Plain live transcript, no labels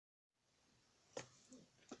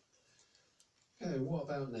what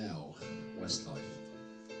about now? Westlife.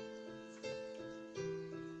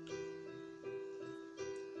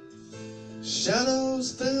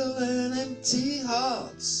 Shadows filling empty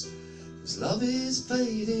hearts, as love is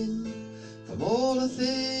fading from all the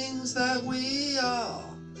things that we are,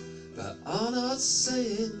 but are not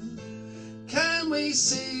saying. Can we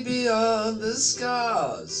see beyond the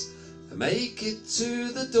scars and make it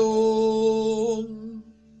to the dawn?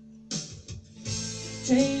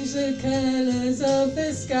 Change the colours of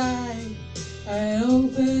the sky, I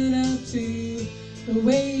open up to the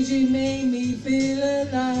ways you made me feel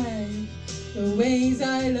alive, the ways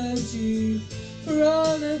I loved you, for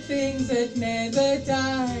all the things that never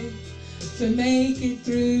die, to make it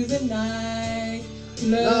through the night.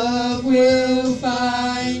 Love will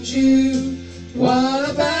find you. What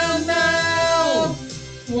about now?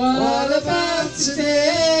 What about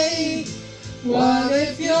today? What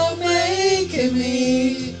if you're making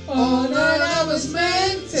me all that I was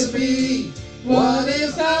meant to be? What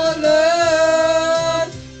if our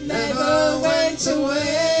love never went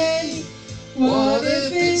away? What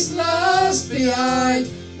if it's lost behind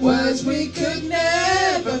words we could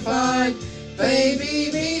never find?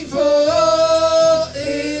 Baby, before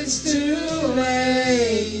it's too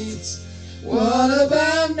late. What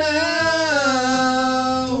about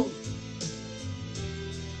now?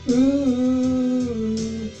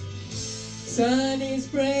 Ooh, sun is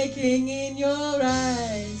breaking in your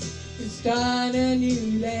eyes. It's start a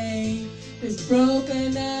new day. This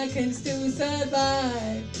broken I can still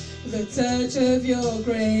survive. The touch of your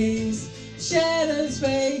grace, shadows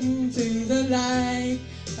fading to the light,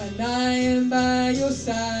 and I am by your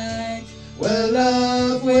side. Well,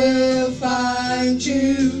 love will find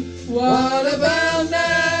you. What about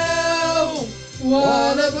now?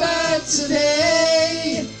 What about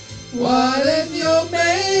today? What if you're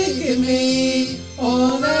making me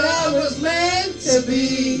all that I was meant to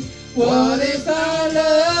be? What if our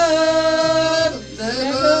love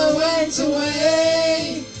never went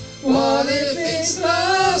away? What if it's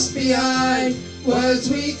lost behind words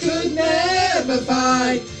we could never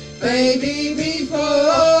find? Baby, before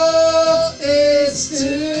it's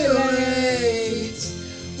too late.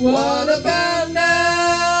 What about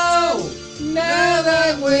now? Now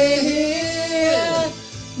that we're here,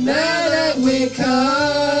 now that we've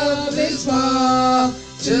come this far,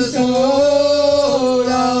 just hold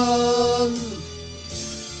on.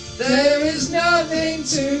 There is nothing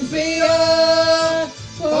to fear,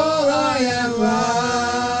 for I am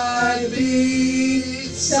right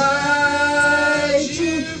beside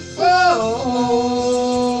you for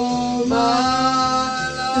all my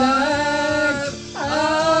life.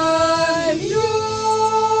 I'm yours.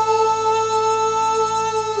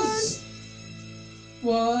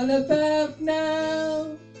 What about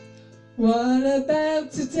now? What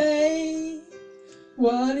about today?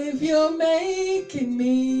 What if you're making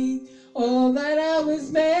me all that I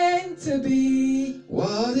was meant to be?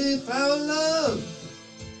 What if our love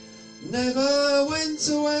never went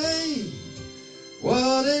away?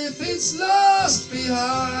 What if it's lost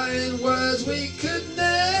behind words we could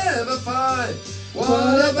never find?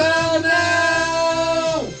 What about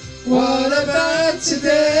now? What about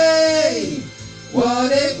today?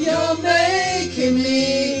 What if you're making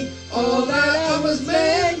me all that I was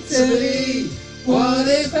meant to be? What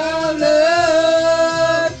if our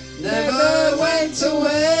love never went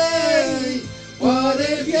away? What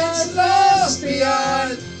if it's lost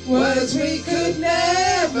behind words we could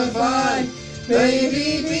never find?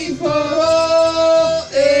 Baby, before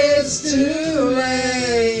it's too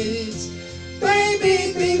late.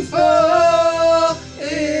 Baby, before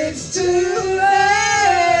it's too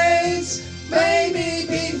late. Baby,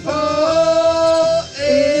 before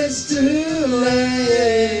it's too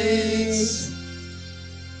late.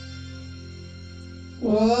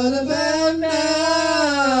 What about now?